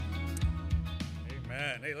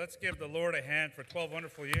Amen. Hey, let's give the Lord a hand for 12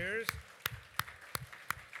 wonderful years.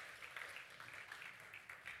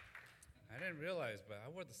 I didn't realize, but I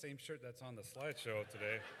wore the same shirt that's on the slideshow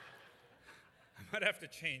today. I might have to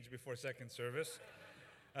change before second service.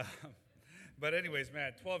 But anyways,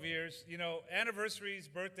 man, 12 years. You know, anniversaries,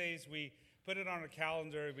 birthdays, we put it on a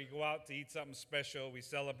calendar. We go out to eat something special. We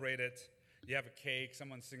celebrate it. You have a cake.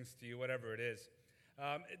 Someone sings to you, whatever it is.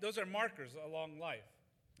 Those are markers along life.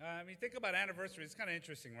 I mean, think about anniversaries. It's kind of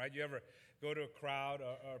interesting, right? You ever go to a crowd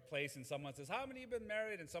or a place and someone says, how many have been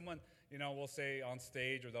married? And someone, will say on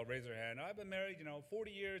stage or they'll raise their hand, I've been married, 40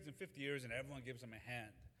 years and 50 years, and everyone gives them a hand.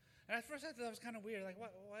 And at first I thought that was kind of weird. Like,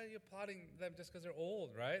 why are you applauding them just because they're old,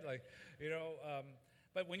 right? Like,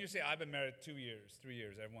 but when you say, I've been married 2 years, 3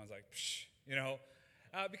 years, everyone's like, psh,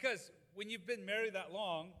 because when you've been married that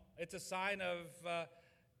long, it's a sign of,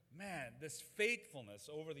 this faithfulness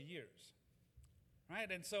over the years. Right?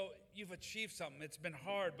 And so you've achieved something. It's been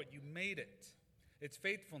hard, but you made it. It's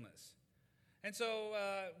faithfulness. And so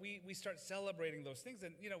we start celebrating those things.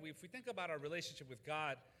 And, if we think about our relationship with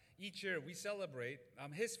God, each year we celebrate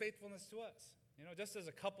His faithfulness to us. Just as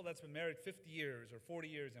a couple that's been married 50 years or 40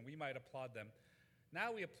 years, and we might applaud them,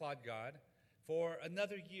 now we applaud God for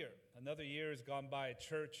another year. Another year has gone by at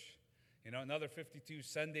church. Another 52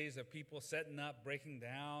 Sundays of people setting up, breaking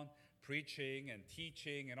down, preaching and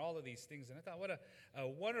teaching and all of these things. And I thought, what a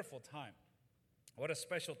wonderful time. What a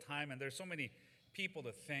special time. And there's so many people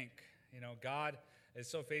to thank. God is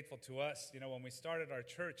so faithful to us. When we started our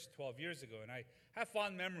church 12 years ago, and I have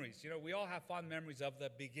fond memories. We all have fond memories of the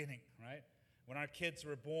beginning, right? When our kids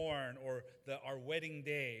were born, or our wedding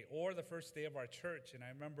day, or the first day of our church. And I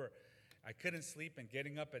remember I couldn't sleep and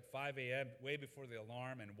getting up at 5 a.m. way before the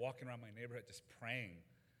alarm and walking around my neighborhood just praying.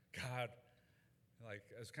 God, like,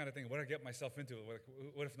 I was kind of thinking, what do I get myself into?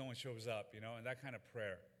 What if no one shows up, and that kind of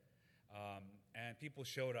prayer. And people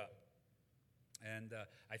showed up. And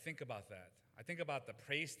I think about that. I think about the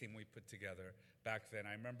praise team we put together back then.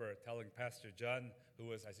 I remember telling Pastor John,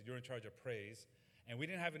 I said, you're in charge of praise. And we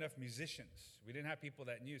didn't have enough musicians. We didn't have people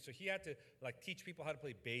that knew. So he had to, teach people how to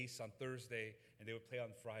play bass on Thursday, and they would play on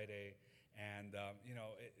Friday. And, I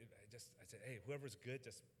said, hey, whoever's good,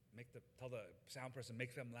 just tell the sound person,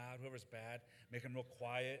 make them loud. Whoever's bad, make them real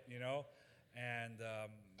quiet, And,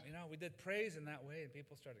 we did praise in that way, and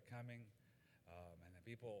people started coming. And then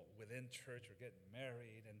people within church were getting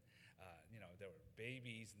married, and, there were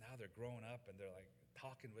babies. Now they're growing up, and they're,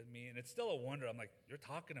 talking with me. And it's still a wonder. I'm like, you're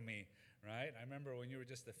talking to me, right? I remember when you were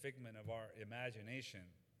just a figment of our imagination.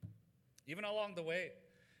 Even along the way,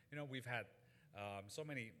 we've had so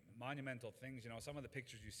many monumental things. Some of the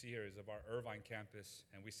pictures you see here is of our Irvine campus,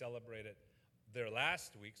 and we celebrated there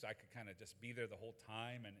last week, so I could kind of just be there the whole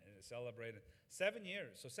time and celebrate it. 7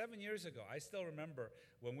 years. So 7 years ago, I still remember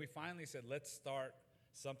when we finally said, let's start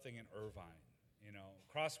something in Irvine.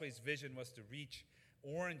 Crossway's vision was to reach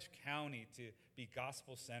Orange County to be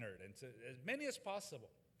gospel-centered and to as many as possible.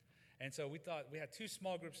 And so we thought, we had 2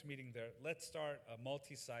 small groups meeting there. Let's start a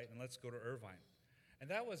multi-site, and let's go to Irvine. And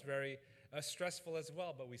that was very stressful as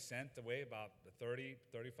well, but we sent away about 30,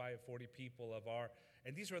 35, 40 people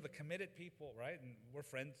and these were the committed people, right? And we're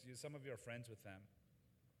friends, some of you are friends with them.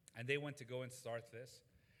 And they went to go and start this.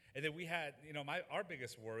 And then we had, our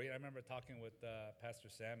biggest worry, I remember talking with Pastor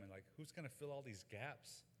Sam, and who's going to fill all these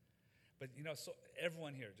gaps? But, so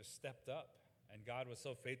everyone here just stepped up. And God was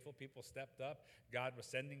so faithful. People stepped up. God was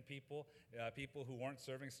sending people. People who weren't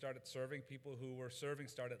serving started serving. People who were serving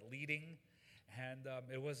started leading. And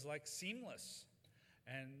it was seamless.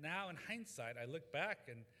 And now in hindsight, I look back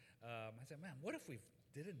and I said, man, what if we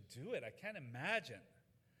didn't do it? I can't imagine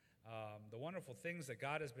the wonderful things that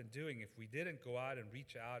God has been doing if we didn't go out and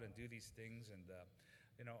reach out and do these things.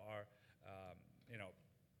 And,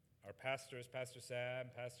 our pastors, Pastor Sam,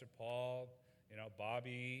 Pastor Paul,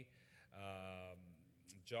 Bobby,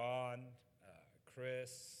 John,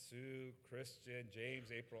 Chris, Sue, Christian,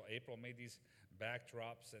 James, April. April made these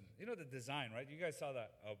backdrops, and the design, right? You guys saw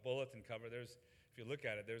that bulletin cover. If you look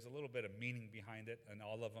at it, there's a little bit of meaning behind it, and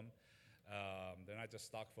all of them. They're not just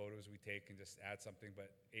stock photos we take and just add something,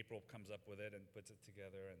 but April comes up with it and puts it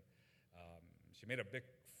together, and she made a big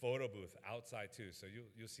photo booth outside too, so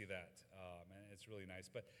you'll see that, and it's really nice.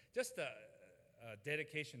 But just the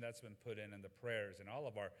dedication that's been put in, and the prayers, and all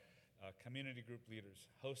of our community group leaders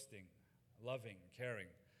hosting, loving, caring.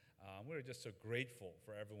 We're just so grateful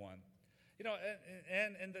for everyone.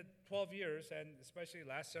 And in the 12 years, and especially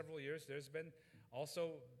last several years, there's been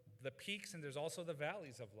also the peaks and there's also the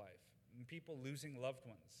valleys of life. And people losing loved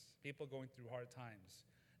ones, people going through hard times,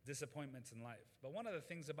 disappointments in life. But one of the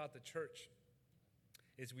things about the church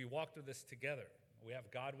is we walk through this together. We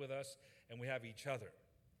have God with us, and we have each other.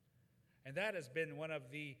 And that has been one of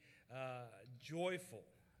the joyful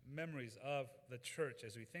memories of the church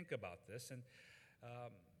as we think about this. And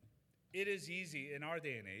it is easy in our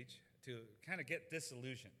day and age to kind of get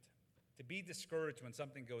disillusioned, to be discouraged when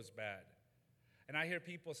something goes bad. And I hear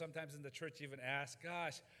people sometimes in the church even ask,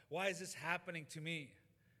 gosh, why is this happening to me?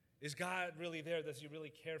 Is God really there? Does he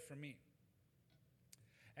really care for me?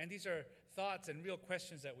 And these are thoughts and real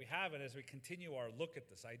questions that we have. And as we continue our look at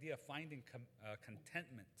this idea of finding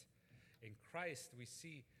contentment in Christ, we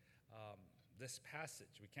see this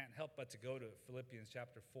passage. We can't help but to go to Philippians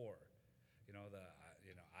chapter 4.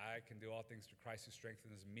 I can do all things through Christ who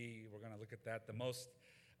strengthens me. We're going to look at that. The most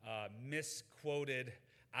misquoted,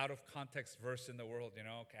 out of context verse in the world.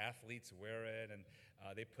 Athletes wear it and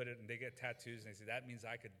they put it and they get tattoos and they say, that means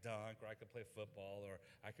I could dunk or I could play football or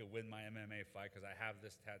I could win my MMA fight because I have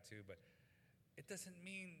this tattoo. But it doesn't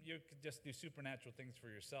mean you could just do supernatural things for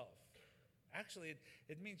yourself. Actually,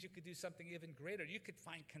 it means you could do something even greater. You could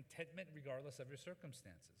find contentment regardless of your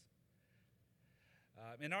circumstances.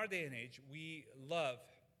 In our day and age, we love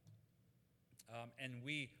and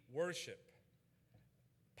we worship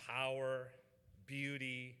power,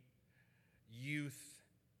 beauty, youth.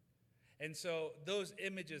 And so those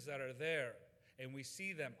images that are there, and we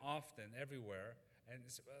see them often everywhere, and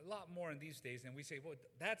it's a lot more in these days, and we say, well,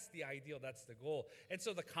 that's the ideal, that's the goal. And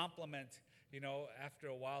so the compliment, after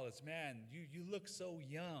a while is, man, you look so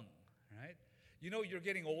young, right? You're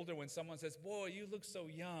getting older when someone says, boy, you look so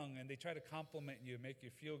young, and they try to compliment you and make you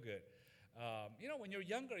feel good. When you're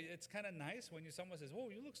younger, it's kind of nice when someone says, oh,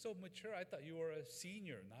 you look so mature. I thought you were a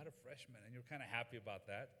senior, not a freshman, and you're kind of happy about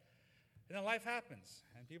that. And then life happens,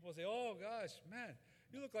 and people say, oh, gosh, man,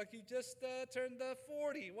 you look like you just turned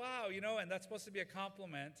 40. Wow, and that's supposed to be a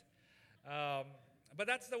compliment. But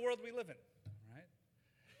that's the world we live in, right?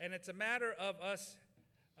 And it's a matter of us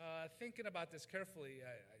thinking about this carefully.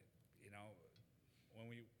 When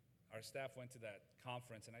our staff went to that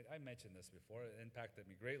conference, and I mentioned this before, it impacted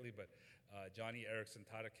me greatly, but Johnny Erickson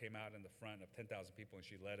Tada came out in the front of 10,000 people, and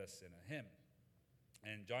she led us in a hymn.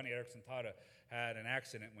 And Johnny Erickson Tada had an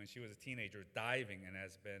accident when she was a teenager diving and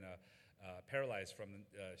has been paralyzed from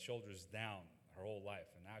the shoulders down her whole life.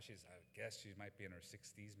 And now I guess she might be in her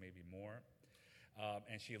 60s, maybe more.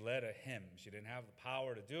 And she led a hymn. She didn't have the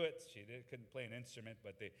power to do it. Couldn't play an instrument,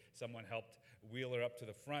 but someone helped wheel her up to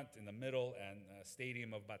the front in the middle, and a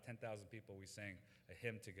stadium of about 10,000 people, we sang a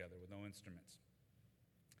hymn together with no instruments.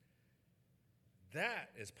 That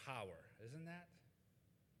is power, isn't that?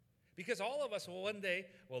 Because all of us will one day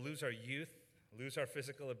will lose our youth, lose our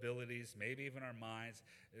physical abilities, maybe even our minds,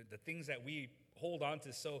 the things that we hold on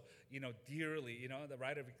to so, dearly. The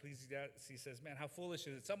writer of Ecclesiastes says, man, how foolish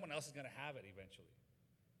is it? Someone else is going to have it eventually.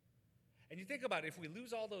 And you think about it, if we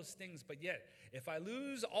lose all those things, but yet, if I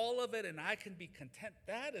lose all of it and I can be content,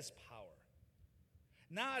 that is power.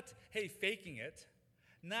 Not, hey, faking it.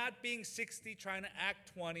 Not being 60, trying to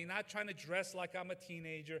act 20, not trying to dress like I'm a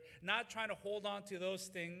teenager, not trying to hold on to those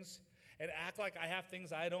things and act like I have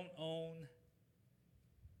things I don't own.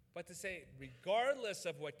 But to say, regardless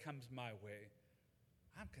of what comes my way,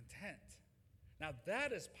 I'm content. Now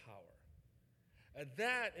that is power.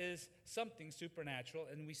 That is something supernatural,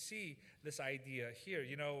 and we see this idea here.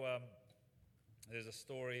 There's a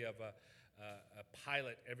story of a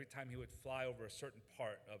pilot. Every time he would fly over a certain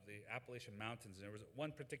part of the Appalachian Mountains, and there was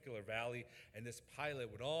one particular valley, and this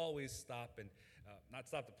pilot would always stop and, not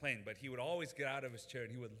stop the plane, but he would always get out of his chair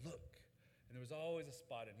and he would look. And there was always a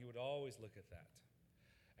spot, and he would always look at that.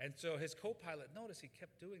 And so his co-pilot noticed he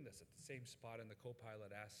kept doing this at the same spot, and the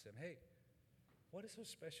co-pilot asked him, hey, what is so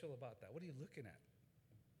special about that? What are you looking at?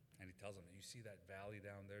 And he tells him, you see that valley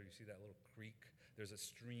down there? You see that little creek? There's a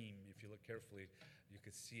stream. If you look carefully, you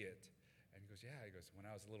could see it. And he goes, yeah. He goes, when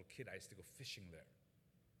I was a little kid, I used to go fishing there.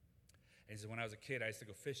 And he said, when I was a kid, I used to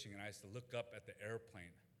go fishing, and I used to look up at the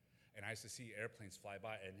airplane. And I used to see airplanes fly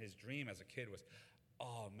by. And his dream as a kid was,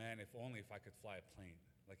 oh, man, if only if I could fly a plane.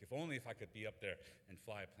 Like, if only if I could be up there and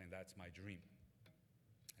fly a plane. That's my dream.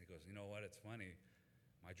 And he goes, you know what? It's funny.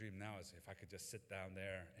 My dream now is if I could just sit down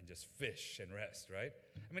there and just fish and rest, right?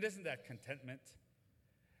 I mean, isn't that contentment?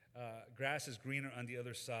 Grass is greener on the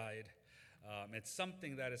other side. It's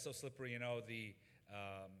something that is so slippery. The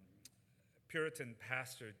Puritan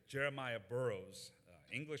pastor Jeremiah Burroughs,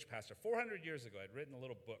 English pastor, 400 years ago, had written a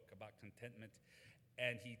little book about contentment,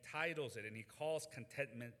 and he titles it, and he calls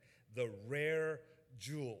contentment the rare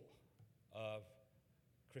jewel of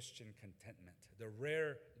Christian contentment, the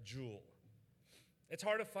rare jewel. It's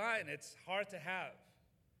hard to find. It's hard to have.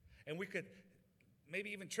 And we could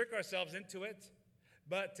maybe even trick ourselves into it.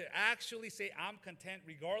 But to actually say, I'm content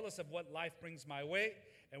regardless of what life brings my way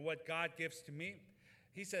and what God gives to me,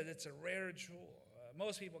 he said it's a rare jewel.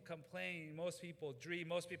 Most people complain, most people dream,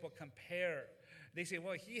 most people compare. They say,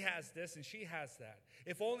 well, he has this and she has that.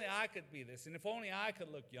 If only I could be this, and if only I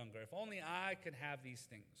could look younger, if only I could have these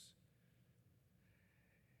things.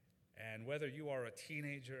 And whether you are a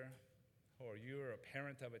teenager or you're a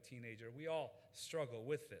parent of a teenager, we all struggle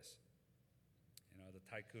with this. You know, the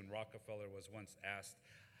tycoon Rockefeller was once asked,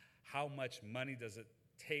 how much money does it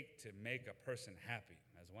take to make a person happy?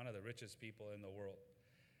 As one of the richest people in the world.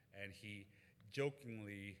 And he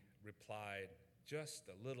jokingly replied, just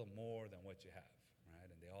a little more than what you have, right?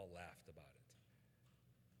 And they all laughed about it.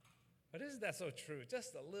 But isn't that so true?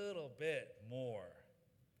 Just a little bit more.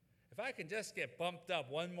 If I can just get bumped up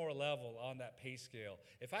one more level on that pay scale,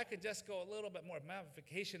 if I could just go a little bit more, if my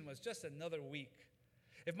vacation was just another week,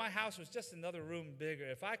 if my house was just another room bigger,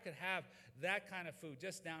 if I could have that kind of food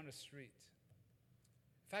just down the street,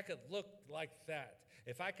 if I could look like that,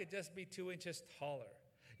 if I could just be 2 inches taller.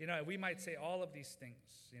 You know, we might say all of these things.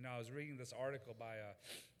 You know, I was reading this article by a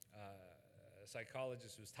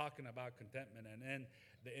psychologist who was talking about contentment, and in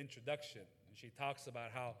the introduction, she talks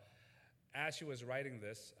about how, as she was writing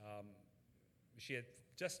this, she had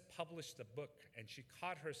just published a book, and she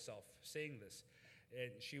caught herself saying this. And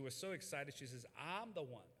she was so excited. She says, I'm the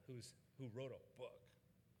one who wrote a book.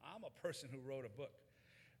 I'm a person who wrote a book.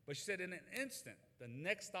 But she said, in an instant, the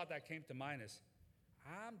next thought that came to mind is,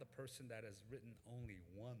 I'm the person that has written only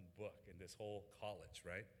one book in this whole college,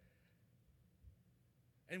 right?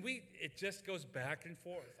 And it just goes back and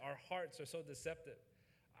forth. Our hearts are so deceptive.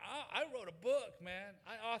 I wrote a book, man.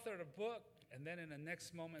 I authored a book. And then in the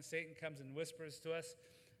next moment, Satan comes and whispers to us,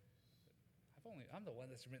 I'm the one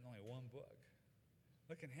that's written only one book.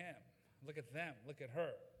 Look at him. Look at them. Look at her.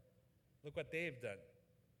 Look what they've done.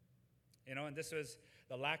 You know, and this was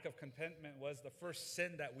the lack of contentment was the first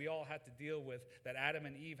sin that we all had to deal with, that Adam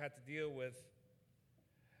and Eve had to deal with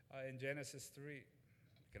in Genesis 3. You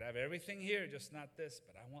could have everything here, just not this,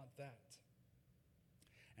 but I want that.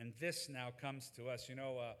 And this now comes to us. You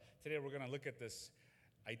know, today we're going to look at this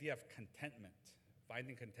idea of contentment,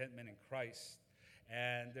 finding contentment in Christ.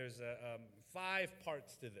 And there's 5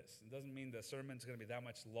 parts to this. It doesn't mean the sermon's going to be that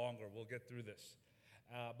much longer. We'll get through this.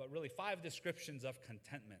 But really 5 descriptions of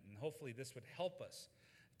contentment. And hopefully this would help us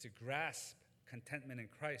to grasp contentment in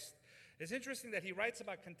Christ. It's interesting that he writes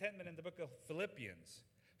about contentment in the book of Philippians.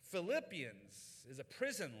 Philippians is a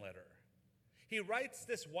prison letter. He writes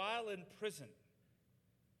this while in prison.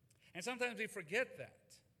 And sometimes we forget that.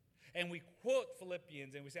 And we quote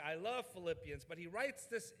Philippians and we say, I love Philippians, but he writes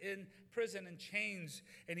this in prison and chains.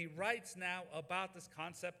 And he writes now about this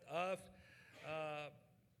concept of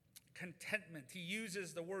contentment. He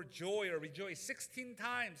uses the word joy or rejoice 16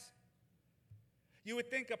 times. You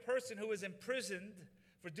would think a person who is imprisoned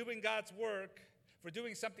for doing God's work, for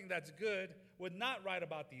doing something that's good, would not write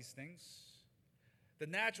about these things. The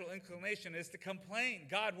natural inclination is to complain.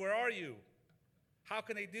 God, where are you? How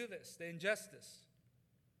can they do this? The injustice.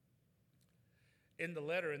 In the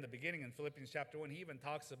letter, in the beginning, in Philippians chapter 1, he even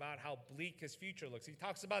talks about how bleak his future looks. He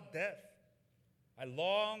talks about death. I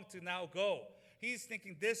long to now go. He's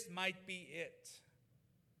thinking this might be it.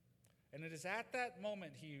 And it is at that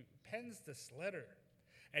moment he pens this letter.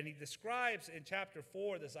 And he describes in chapter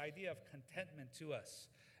 4 this idea of contentment to us.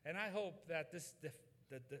 And I hope that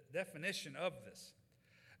the definition of this,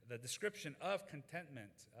 the description of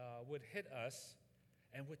contentment, would hit us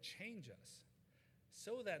and would change us.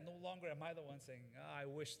 So that no longer am I the one saying, I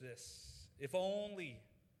wish this, if only.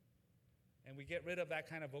 And we get rid of that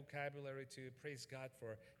kind of vocabulary to praise God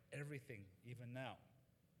for everything, even now.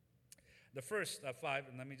 The first of 5,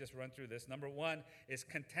 and let me just run through this. Number 1 is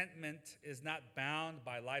contentment is not bound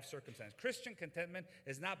by life circumstances. Christian contentment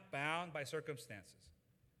is not bound by circumstances.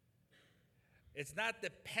 It's not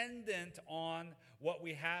dependent on what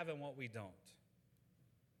we have and what we don't.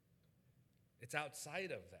 It's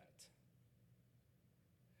outside of that.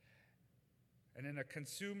 And in a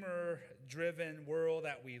consumer-driven world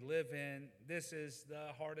that we live in, this is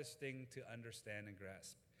the hardest thing to understand and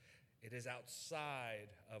grasp. It is outside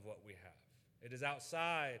of what we have. It is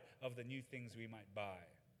outside of the new things we might buy,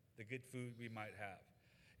 the good food we might have.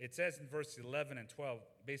 It says in verse 11 and 12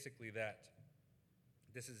 basically that.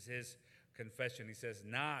 This is his confession. He says,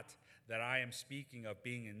 not that I am speaking of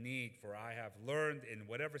being in need, for I have learned in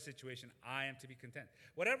whatever situation I am to be content.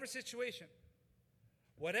 Whatever situation,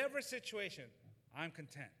 I'm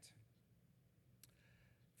content.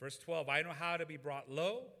 Verse 12, I know how to be brought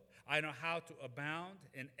low. I know how to abound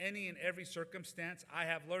in any and every circumstance. I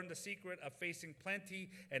have learned the secret of facing plenty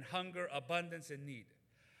and hunger, abundance and need.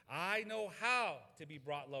 I know how to be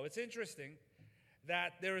brought low. It's interesting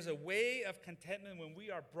that there is a way of contentment when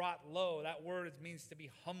we are brought low. That word means to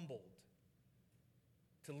be humbled,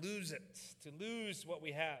 to lose it, to lose what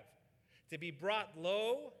we have, to be brought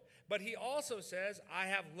low. But he also says, I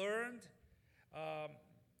have learned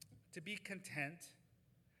to be content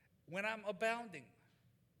when I'm abounding.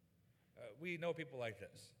 We know people like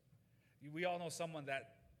this. We all know someone that's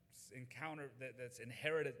encountered, that's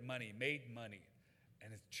inherited money, made money,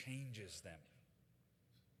 and it changes them.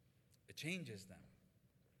 It changes them.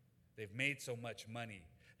 They've made so much money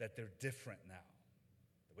that they're different now.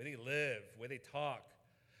 The way they live, the way they talk,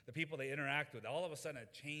 the people they interact with, all of a sudden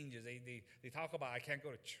it changes. They talk about, I can't go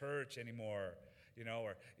to church anymore,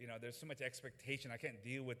 or there's so much expectation. I can't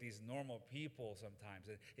deal with these normal people sometimes.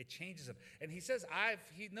 It changes them. And he says,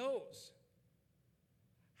 he knows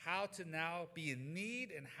how to now be in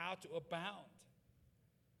need and how to abound.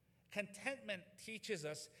 Contentment teaches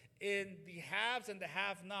us in the haves and the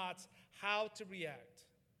have-nots how to react.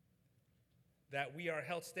 That we are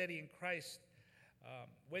held steady in Christ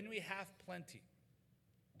when we have plenty.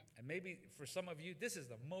 And maybe for some of you, this is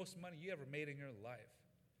the most money you ever made in your life.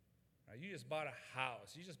 Right? You just bought a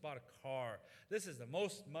house. You just bought a car. This is the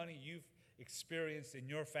most money you've experienced in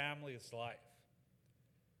your family's life.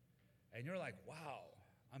 And you're like, wow,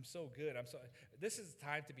 I'm so good. This is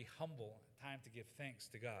time to be humble, time to give thanks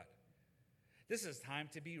to God. This is time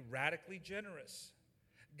to be radically generous.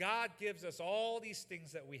 God gives us all these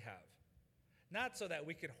things that we have. Not so that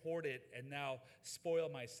we could hoard it and now spoil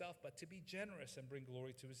myself, but to be generous and bring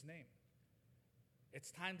glory to his name. It's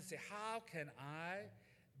time to say, how can I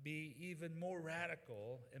be even more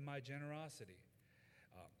radical in my generosity?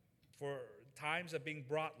 For times of being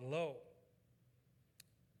brought low,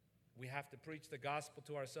 we have to preach the gospel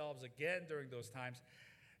to ourselves again during those times.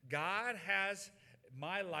 God has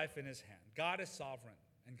my life in his hand. God is sovereign,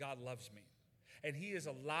 and God loves me. And he is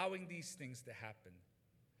allowing these things to happen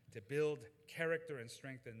to build character and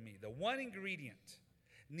strengthen me. The one ingredient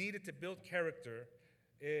needed to build character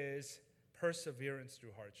is perseverance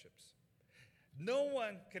through hardships. No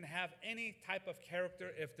one can have any type of character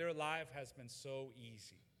if their life has been so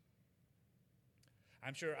easy.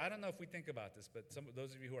 I'm sure, I don't know if we think about this, but some of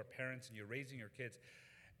those of you who are parents and you're raising your kids,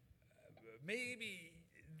 maybe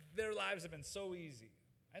their lives have been so easy.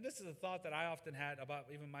 And this is a thought that I often had about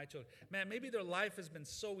even my children. Man, maybe their life has been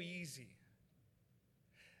so easy.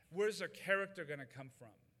 Where's their character going to come from?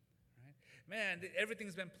 Right? Man,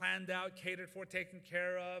 everything's been planned out, catered for, taken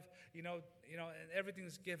care of, and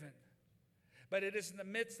everything's given. But it is in the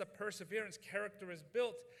midst of perseverance, character is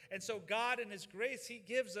built. And so God in his grace, he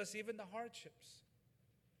gives us even the hardships.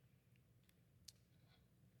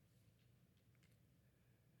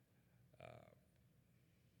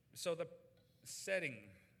 So the setting,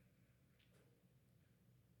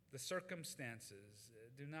 the circumstances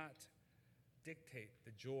do not dictate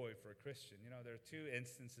the joy for a Christian. There are two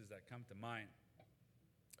instances that come to mind,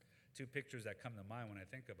 two pictures that come to mind when I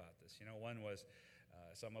think about this. One was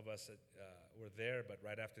some of us were there, but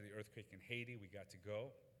right after the earthquake in Haiti, we got to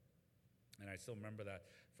go. And I still remember that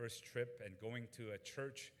first trip and going to a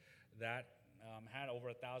church that had over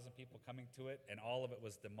 1,000 people coming to it, and all of it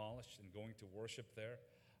was demolished, and going to worship there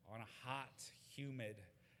on a hot, humid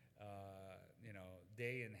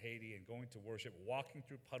day in Haiti, and going to worship, walking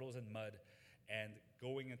through puddles and mud, and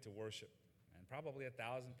going into worship. And probably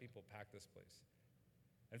 1,000 people packed this place.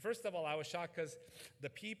 And first of all, I was shocked because the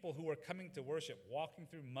people who were coming to worship, walking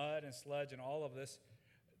through mud and sludge and all of this,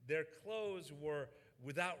 their clothes were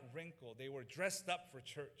without wrinkle. They were dressed up for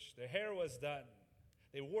church. Their hair was done.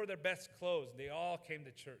 They wore their best clothes. They all came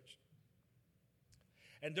to church.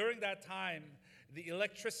 And during that time, the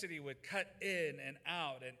electricity would cut in and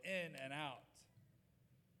out and in and out.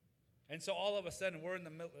 And so all of a sudden, we're in the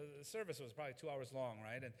middle, the service was probably 2 hours long,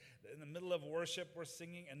 right? And in the middle of worship, we're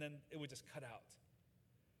singing, and then it would just cut out.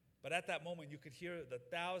 But at that moment, you could hear the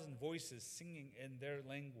 1,000 voices singing in their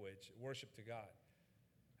language, worship to God.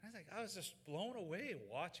 And I was just blown away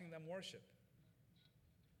watching them worship.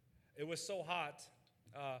 It was so hot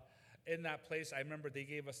in that place. I remember they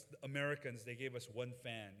gave us, Americans, they gave us one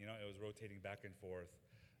fan. It was rotating back and forth.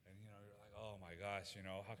 And, you're like, oh my gosh,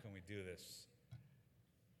 how can we do this?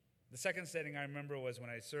 The second setting I remember was when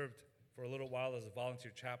I served for a little while as a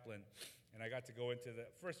volunteer chaplain, and I got to go into the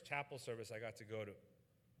first chapel service I got to go to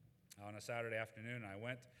on a Saturday afternoon. I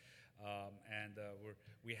went, and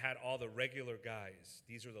we had all the regular guys.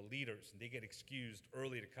 These are the leaders, and they get excused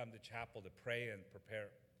early to come to chapel to pray and prepare.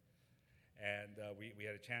 And we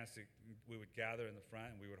had a chance we would gather in the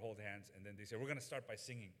front, and we would hold hands, and then they said, we're going to start by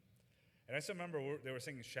singing. And I still remember they were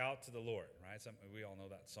singing Shout to the Lord, right? We all know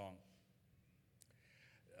that song.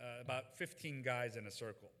 about 15 guys in a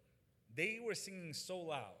circle. They were singing so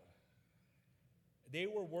loud. They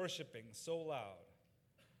were worshiping so loud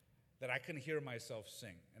that I couldn't hear myself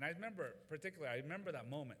sing. And I remember that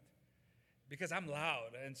moment because I'm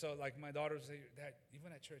loud. And so like my daughter would say, Dad,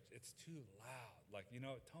 even at church, it's too loud. Like,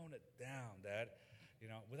 tone it down, Dad.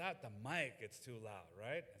 Without the mic, it's too loud,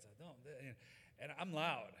 right? And so and I'm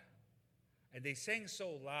loud. And they sang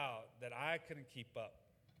so loud that I couldn't keep up.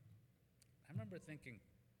 I remember thinking,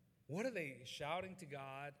 what are they shouting to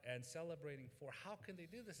God and celebrating for? How can they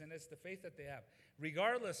do this? And it's the faith that they have,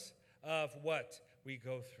 regardless of what we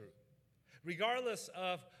go through, regardless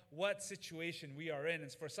of what situation we are in.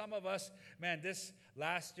 And for some of us, man, this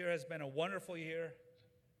last year has been a wonderful year.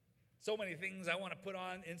 So many things I want to put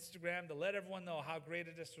on Instagram to let everyone know how great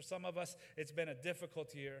it is. For some of us, it's been a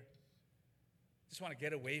difficult year. Just want to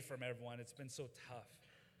get away from everyone. It's been so tough.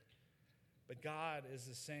 But God is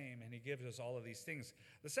the same, and he gives us all of these things.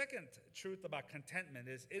 The second truth about contentment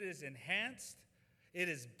is it is enhanced, it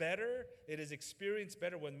is better, it is experienced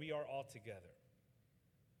better when we are all together.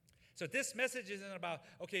 So this message isn't about,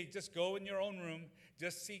 okay, just go in your own room,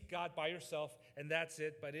 just seek God by yourself, and that's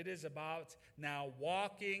it. But it is about now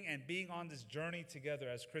walking and being on this journey together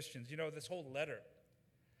as Christians. This whole letter.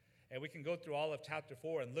 And we can go through all of chapter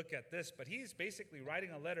 4 and look at this. But he's basically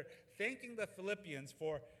writing a letter thanking the Philippians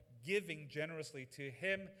for giving generously to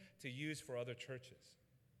him to use for other churches.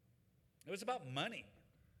 It was about money.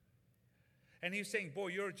 And he was saying, boy,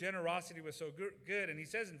 your generosity was so good. And he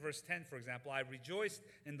says in verse 10, for example, I rejoiced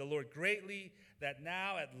in the Lord greatly that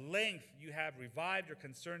now at length you have revived your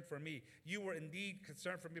concern for me. You were indeed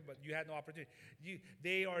concerned for me, but you had no opportunity.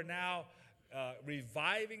 They are now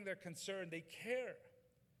reviving their concern. They care.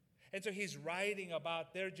 And so he's writing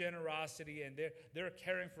about their generosity, and they're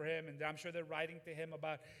caring for him, and I'm sure they're writing to him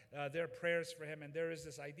about their prayers for him. And there is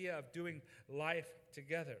this idea of doing life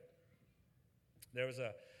together. There was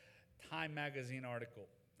a Time magazine article,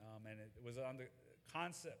 and it was on the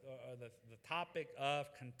concept, the topic of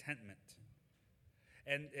contentment.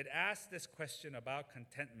 And it asked this question about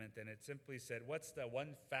contentment, and it simply said, what's the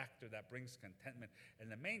one factor that brings contentment?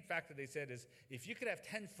 And the main factor, they said, is if you could have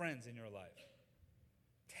 10 friends in your life,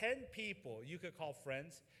 10 people you could call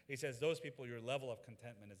friends, he says those people, your level of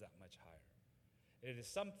contentment is that much higher. It is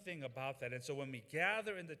something about that. And so when we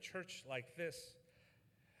gather in the church like this,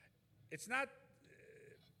 it's not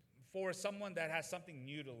for someone that has something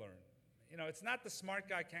new to learn. It's not the smart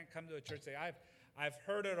guy can't come to a church and say, I've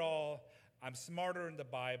heard it all. I'm smarter in the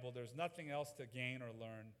Bible. There's nothing else to gain or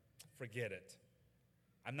learn. Forget it.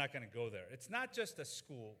 I'm not going to go there. It's not just a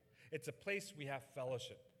school. It's a place we have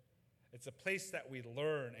fellowship. It's a place that we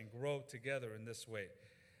learn and grow together in this way.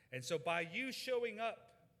 And so by you showing up,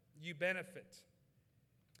 you benefit.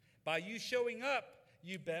 By you showing up,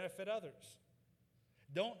 you benefit others.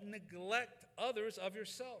 Don't neglect others of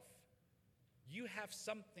yourself. You have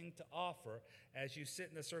something to offer as you sit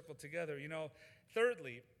in the circle together.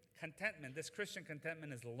 Thirdly, contentment, this Christian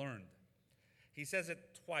contentment is learned. He says it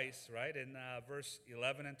twice, right? In verse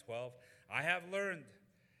 11 and 12, I have learned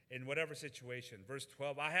in whatever situation. Verse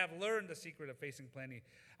 12, I have learned the secret of facing plenty.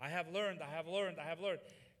 I have learned.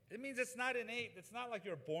 It means it's not innate. It's not like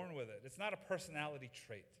you're born with it. It's not a personality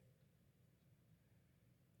trait.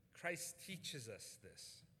 Christ teaches us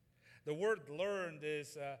this. The word learned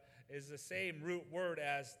is the same root word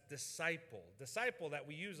as disciple. Disciple that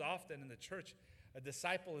we use often in the church. A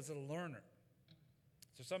disciple is a learner.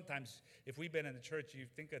 So sometimes if we've been in the church, you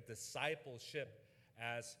think of discipleship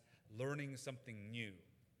as learning something new.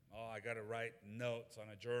 Oh, I got to write notes on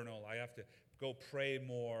a journal. I have to go pray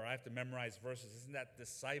more. I have to memorize verses. Isn't that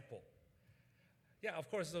disciple? Yeah,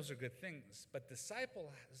 of course, those are good things. But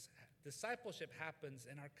discipleship happens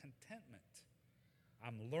in our contentment.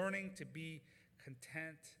 I'm learning to be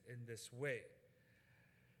content in this way.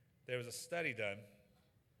 There was a study done.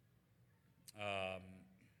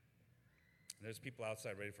 There's people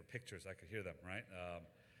outside ready for pictures. I could hear them, right?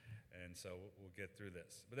 And so we'll get through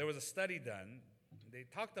this. But there was a study done. They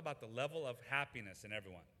talked about the level of happiness in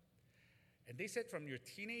everyone. And they said from your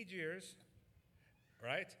teenage years,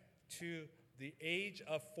 right, to the age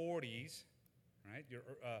of 40s, right,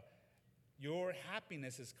 your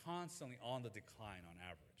happiness is constantly on the decline on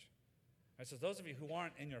average. Right, so those of you who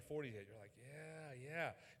aren't in your 40s yet, you're like,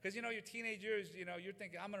 yeah. Because, your teenage years, you're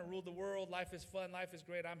thinking, I'm going to rule the world. Life is fun. Life is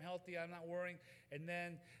great. I'm healthy. I'm not worrying. And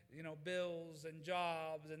then, bills and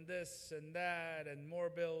jobs and this and that and more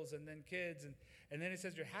bills and then kids. And then it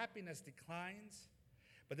says your happiness declines.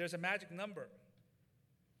 But there's a magic number.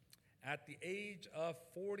 At the age of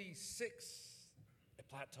 46, it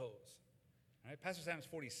plateaus. Right? Pastor Sam's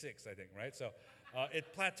 46, I think, right? So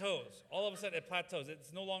It plateaus. All of a sudden, it plateaus. It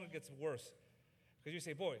no longer gets worse. Because you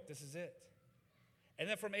say, boy, this is it. And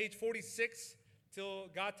then from age 46 till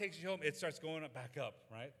God takes you home, it starts going back up,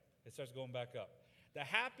 right? It starts going back up. The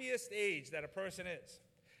happiest age that a person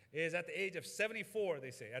is at the age of 74,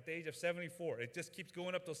 they say. At the age of 74. It just keeps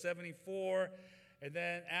going up till 74. And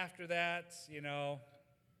then after that,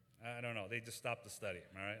 I don't know. They just stop the study,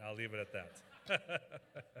 all right? I'll leave it at that.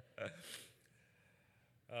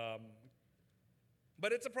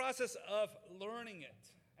 But it's a process of learning it.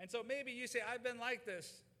 And so maybe you say, I've been like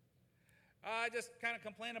this. I just kind of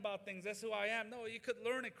complain about things. That's who I am. No, you could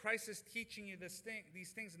learn it. Christ is teaching you these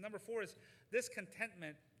things. And number 4 is this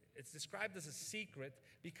contentment. It's described as a secret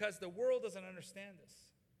because the world doesn't understand this.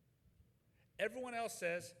 Everyone else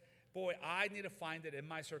says, boy, I need to find it in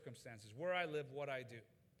my circumstances, where I live, what I do.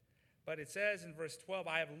 But it says in verse 12,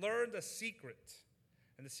 I have learned a secret.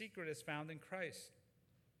 And the secret is found in Christ.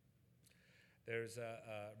 There's a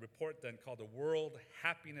report then called the World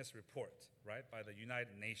Happiness Report, right, by the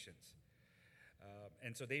United Nations.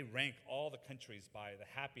 And so they rank all the countries by the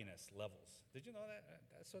happiness levels. Did you know that?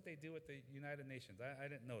 That's what they do with the United Nations. I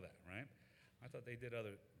didn't know that, right? I thought they did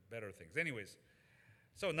other better things. Anyways,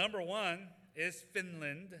 so number 1 is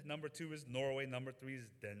Finland. Number 2 is Norway. Number 3 is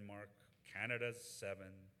Denmark. Canada's 7.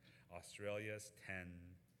 Australia's 10.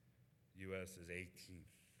 U.S. is 18th,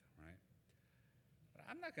 right? But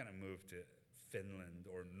I'm not going to move to Finland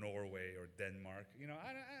or Norway or Denmark.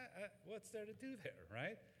 What's there to do there,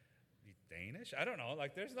 right? Be Danish? I don't know.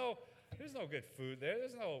 Like, there's no good food there.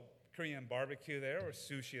 There's no Korean barbecue there or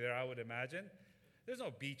sushi there, I would imagine. There's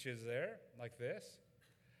no beaches there like this.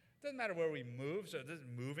 Doesn't matter where we move. So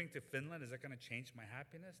moving to Finland, is that going to change my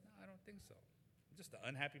happiness? No, I don't think so. I'm just an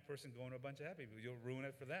unhappy person going to a bunch of happy people. You'll ruin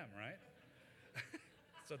it for them, right?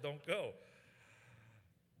 So don't go.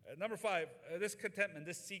 Number 5, this contentment,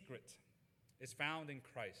 this secret is found in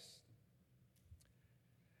Christ.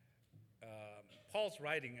 Paul's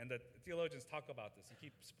writing, and the theologians talk about this. He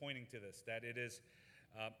keeps pointing to this, that it is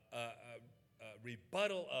a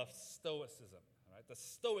rebuttal of Stoicism. Right? The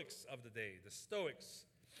Stoics of the day, the Stoics,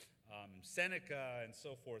 Seneca and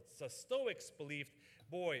so forth. The Stoics believed,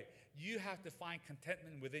 boy, you have to find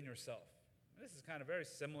contentment within yourself. This is kind of very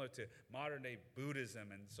similar to modern day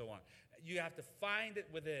Buddhism and so on. You have to find it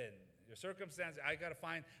within your circumstance. I got to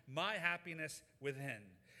find my happiness within.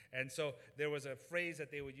 And so there was a phrase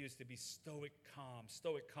that they would use to be stoic calm,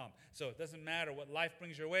 stoic calm. So it doesn't matter what life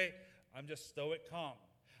brings your way, I'm just stoic calm.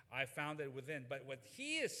 I found it within. But what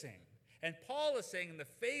he is saying, and Paul is saying in the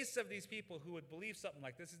face of these people who would believe something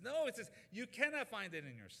like this, is no, it says you cannot find it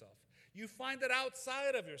in yourself. You find it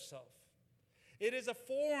outside of yourself. It is a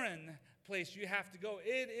foreign place you have to go.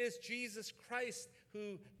 It is Jesus Christ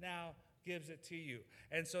who now gives it to you.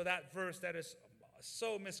 And so that verse that is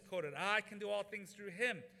so misquoted, I can do all things through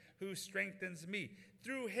him who strengthens me.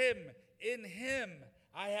 Through him, in him,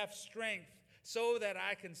 I have strength so that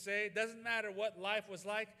I can say, doesn't matter what life was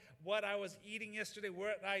like, what I was eating yesterday,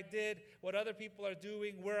 what I did, what other people are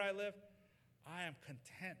doing, where I live, I am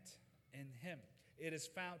content in him. It is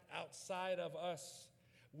found outside of us.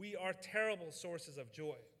 We are terrible sources of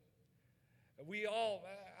joy.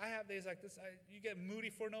 I have days like this, you get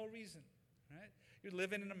moody for no reason, right? You're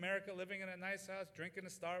living in America, living in a nice house, drinking a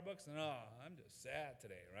Starbucks, and I'm just sad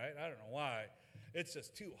today, right? I don't know why. It's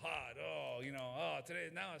just too hot. Today,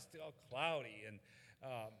 now it's all cloudy. And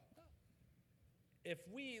if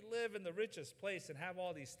we live in the richest place and have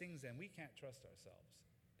all these things, then we can't trust ourselves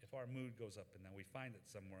if our mood goes up and then we find it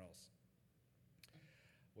somewhere else.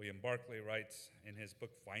 William Barclay writes in his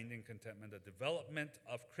book, Finding Contentment, the development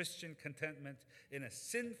of Christian contentment in a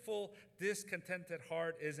sinful, discontented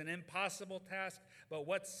heart is an impossible task, but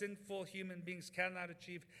what sinful human beings cannot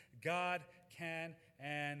achieve, God can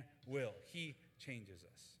and will. He changes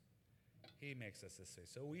us. He makes us this way.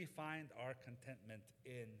 So we find our contentment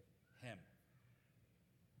in him.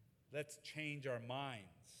 Let's change our minds.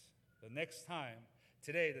 The next time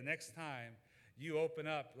you open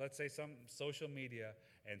up, let's say some social media,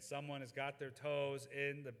 and someone has got their toes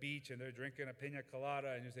in the beach and they're drinking a pina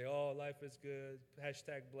colada, and you say, oh, life is good,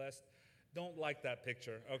 #blessed. Don't like that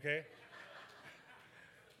picture, okay?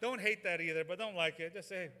 Don't hate that either, but don't like it. Just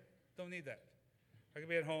say, don't need that. I could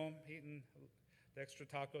be at home eating the extra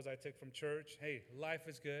tacos I took from church. Hey, life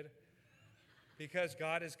is good because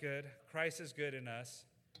God is good. Christ is good in us.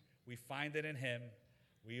 We find it in him.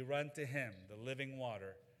 We run to him, the living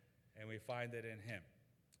water, and we find it in him.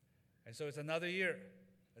 And so it's another year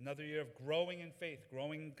of growing in faith,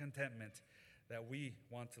 growing in contentment, that we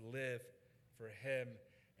want to live for him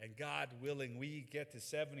And God willing, we get to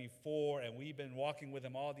 74, and we've been walking with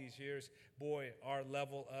him all these years. Boy, our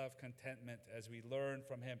level of contentment as we learn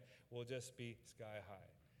from him will just be sky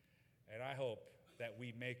high. And I hope that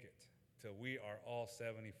we make it till we are all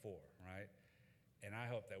 74, right? And I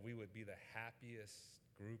hope that we would be the happiest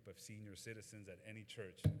group of senior citizens at any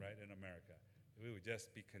church, right, in America. We would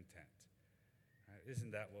just be content. Right?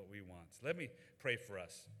 Isn't that what we want? So let me pray for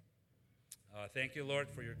us. Thank you, Lord,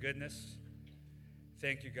 for your goodness.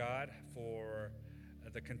 Thank you, God, for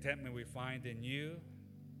the contentment we find in you.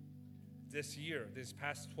 This year, these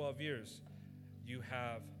past 12 years, you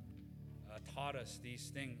have taught us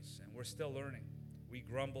these things, and we're still learning. We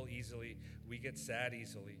grumble easily. We get sad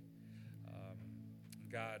easily.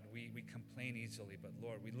 God, we complain easily, but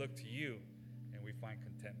Lord, we look to you, and we find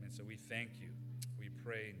contentment. So we thank you. We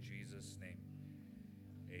pray in Jesus' name.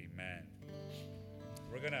 Amen.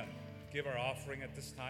 We're going to give our offering at this time.